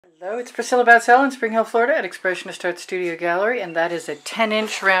Hello, it's Priscilla Batzell in Spring Hill, Florida at Expressionist Art Studio Gallery, and that is a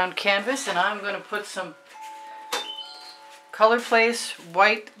 10-inch round canvas, and I'm going to put some Color Place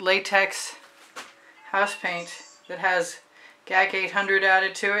white latex house paint that has GAC 800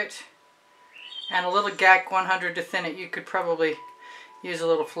 added to it and a little GAC 100 to thin it. You could probably use a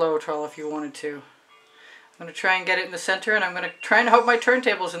little Floetrol if you wanted to. I'm going to try and get it in the center, and I'm going to try and hope my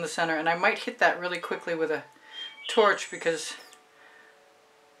turntable's in the center, and I might hit that really quickly with a torch because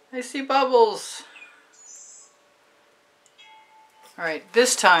I see bubbles. Alright,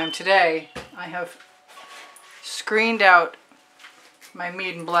 this time, today, I have screened out my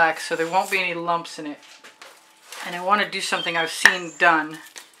mead and black so there won't be any lumps in it. And I want to do something I've seen done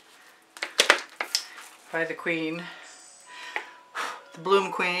by the Queen, the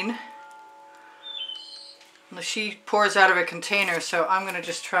Bloom Queen. She pours out of a container, so I'm going to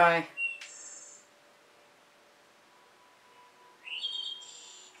just try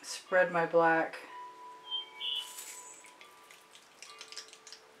spread my black.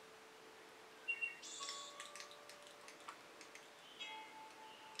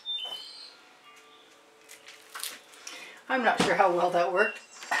 I'm not sure how well that worked,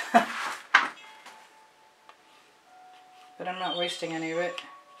 but I'm not wasting any of it.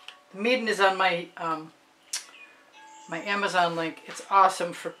 The Maiden is on my my Amazon link. It's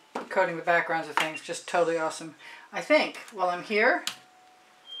awesome for coating the backgrounds of things, just totally awesome. I think while I'm here,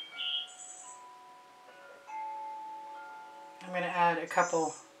 I'm going to add a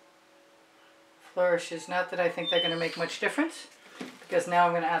couple flourishes. Not that I think they're going to make much difference, because now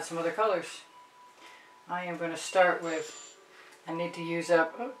I'm going to add some other colors. I am going to start with, I need to use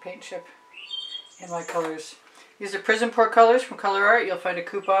up paint chip in my colors. These are Prism Pour colors from Color Art. You'll find a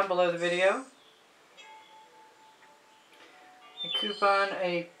coupon below the video. A coupon,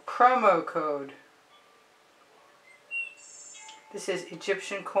 a promo code. This is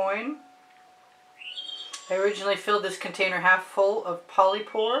Egyptian coin. I originally filled this container half full of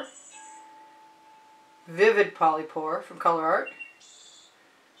Polypore, Vivid Polypore from Color Art.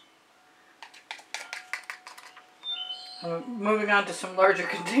 I'm moving on to some larger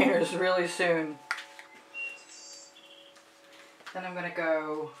containers really soon. Then I'm going to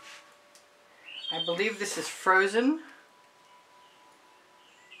go, I believe this is Frozen.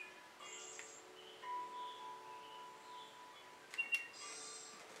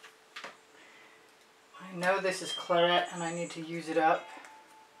 I know this is Claret and I need to use it up.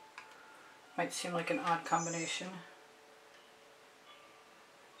 Might seem like an odd combination.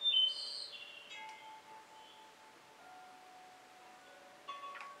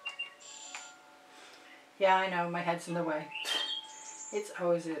 Yeah, I know, my head's in the way. It's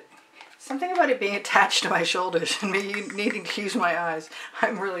always it. Something about it being attached to my shoulders and me needing to use my eyes.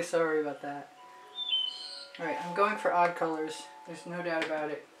 I'm really sorry about that. Alright, I'm going for odd colors. There's no doubt about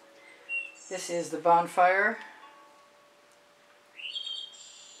it. This is the Bonfire.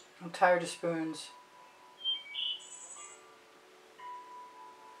 I'm tired of spoons.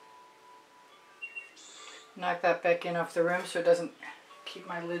 Knock that back in off the rim so it doesn't keep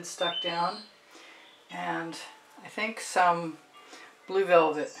my lid stuck down. And I think some Blue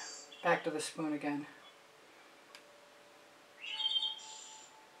Velvet. Back to the spoon again.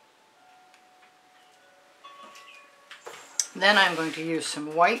 Then I'm going to use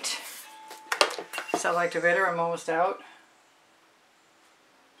some white. Cell activator, I'm almost out.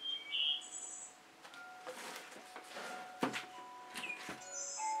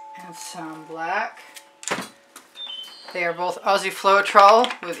 And some black. They are both Aussie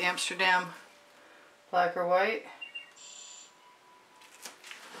Floetrol with Amsterdam black or white.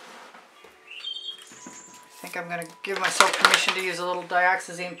 I think I'm going to give myself permission to use a little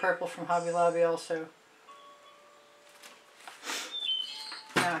dioxazine purple from Hobby Lobby also.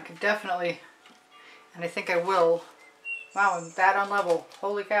 Now I could definitely, and I think I will. Wow, I'm that on level.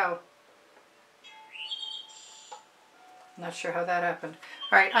 Holy cow. I'm not sure how that happened.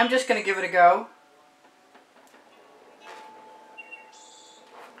 Alright, I'm just going to give it a go.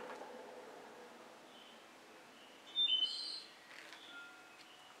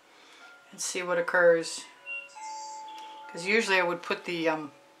 And see what occurs. Because usually I would put the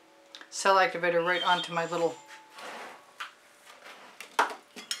cell activator right onto my little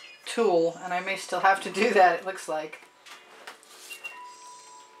tool, and I may still have to do that, it looks like.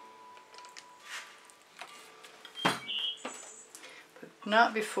 But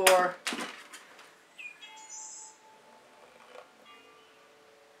not before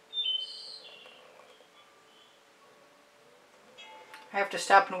I have to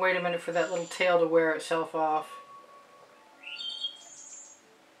stop and wait a minute for that little tail to wear itself off.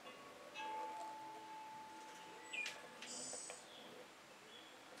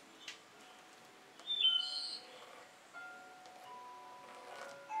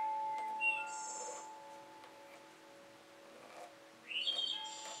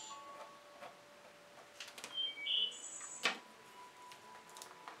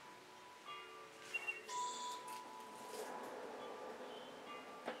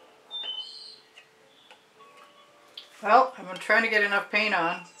 Well, I'm trying to get enough paint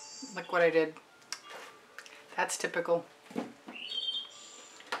on. Look what I did. That's typical. Let's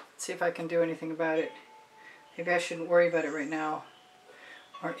see if I can do anything about it. Maybe I shouldn't worry about it right now.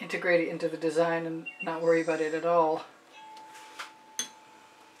 Or integrate it into the design and not worry about it at all.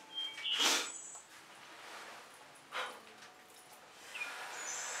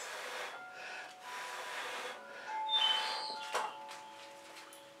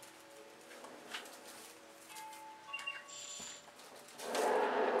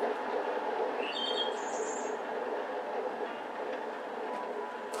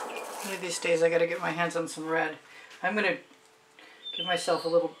 One of these days I gotta get my hands on some red. I'm gonna give myself a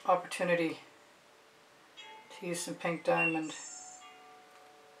little opportunity to use some pink diamond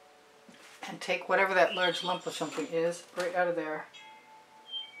and take whatever that large lump of something is right out of there.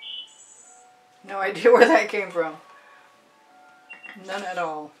 No idea where that came from. None at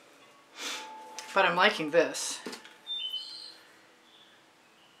all. But I'm liking this.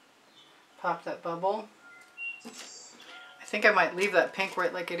 Pop that bubble. I think I might leave that pink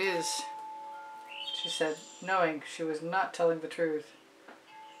right like it is, she said, knowing she was not telling the truth.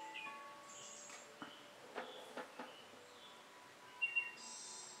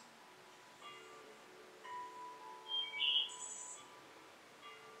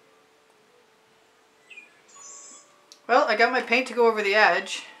 Well, I got my paint to go over the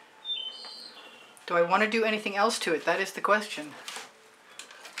edge. Do I want to do anything else to it? That is the question.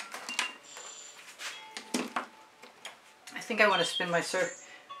 I think I want to spin my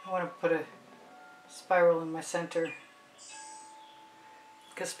I want to put a spiral in my center.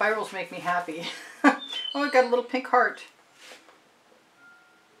 Because spirals make me happy. Oh, I got a little pink heart.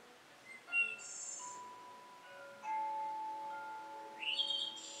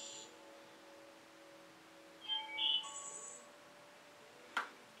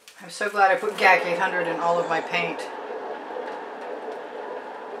 I'm so glad I put GAC 800 in all of my paint.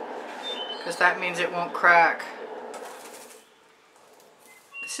 Because that means it won't crack.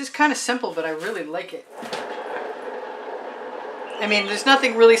 This is kind of simple, but I really like it. I mean, there's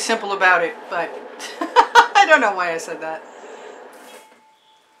nothing really simple about it, but I don't know why I said that.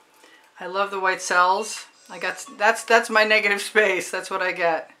 I love the white cells. That's my negative space. That's what I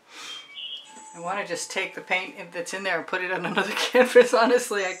get. I want to just take the paint that's in there and put it on another canvas.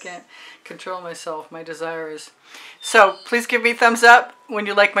 Honestly, I can't control myself. My desire is. So please give me a thumbs up when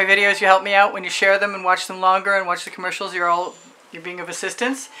you like my videos. You help me out when you share them and watch them longer and watch the commercials. You're being of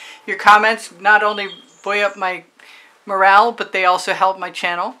assistance. Your comments not only buoy up my morale, but they also help my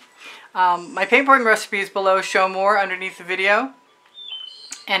channel. My paintboarding recipe is below. Show more underneath the video,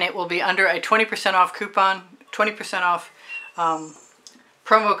 and it will be under a 20% off coupon, 20% off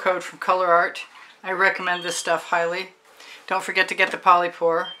promo code from Color Art. I recommend this stuff highly. Don't forget to get the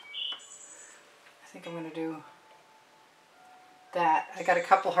polypore. I think I'm going to do that. I got a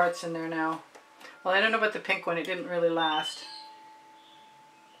couple hearts in there now. Well, I don't know about the pink one. It didn't really last.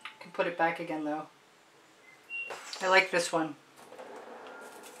 I can put it back again though. I like this one.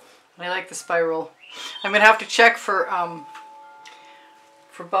 And I like the spiral. I'm going to have to check for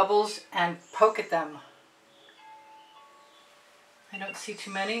bubbles and poke at them. I don't see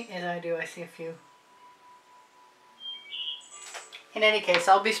too many, and I do. I see a few. In any case,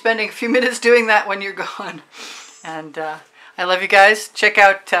 I'll be spending a few minutes doing that when you're gone. And I love you guys. Check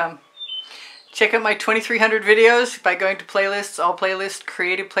out my 2300 videos by going to playlists, all playlists,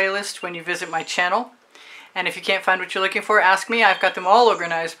 creative playlists when you visit my channel. And if you can't find what you're looking for, ask me. I've got them all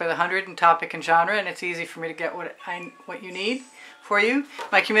organized by the 100 and topic and genre, and it's easy for me to get what you need for you.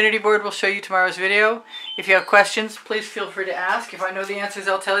 My community board will show you tomorrow's video. If you have questions, please feel free to ask. If I know the answers,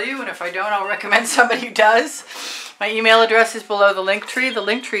 I'll tell you, and if I don't, I'll recommend somebody who does. My email address is below the link tree. The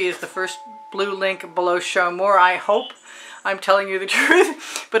link tree is the first blue link below Show More. I hope I'm telling you the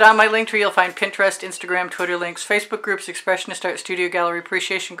truth. But on my link tree, you'll find Pinterest, Instagram, Twitter links, Facebook groups, Expressionist Art Studio Gallery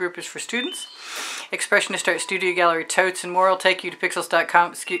Appreciation Group is for students, Expressionist Art Studio Gallery Totes, and more will take you to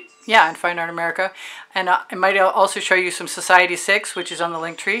pixels.com, and Fine Art America. And I might also show you some Society 6, which is on the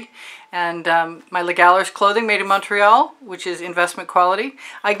link tree, and my Legalers clothing made in Montreal, which is investment quality.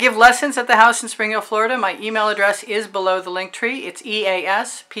 I give lessons at the house in Spring Hill, Florida. My email address is below the link tree. It's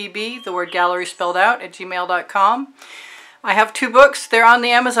EASPB, the word gallery spelled out, at gmail.com. I have 2 books. They're on the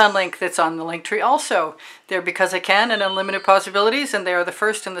Amazon link that's on the link tree also. They're Because I Can and Unlimited Possibilities, and they are the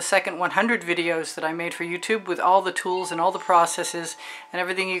first and the second 100 videos that I made for YouTube with all the tools and all the processes and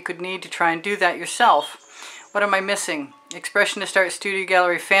everything you could need to try and do that yourself. What am I missing? Expressionist Art Studio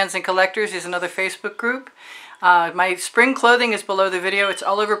Gallery Fans and Collectors is another Facebook group. My spring clothing is below the video. It's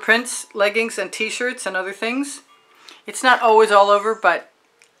all over prints, leggings, and t-shirts and other things. It's not always all over, but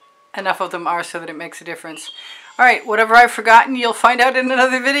enough of them are so that it makes a difference. Alright, whatever I've forgotten, you'll find out in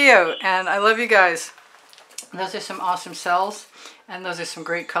another video. And I love you guys. Those are some awesome cells. And those are some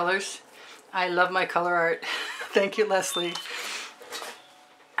great colors. I love my color art. Thank you, Leslie.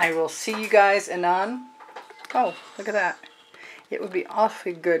 I will see you guys anon. Oh, look at that. It would be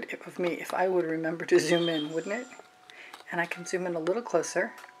awfully good of me if I would remember to zoom in, wouldn't it? And I can zoom in a little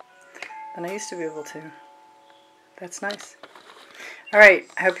closer than I used to be able to. That's nice. Alright,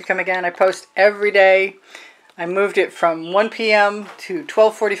 I hope you come again. I post every day. I moved it from 1 p.m. to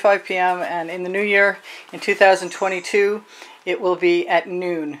 12:45 p.m. and in the new year, in 2022, it will be at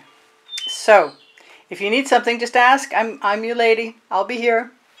noon. So, if you need something, just ask. I'm your lady. I'll be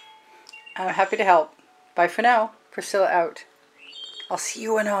here. I'm happy to help. Bye for now. Priscilla out. I'll see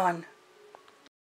you anon.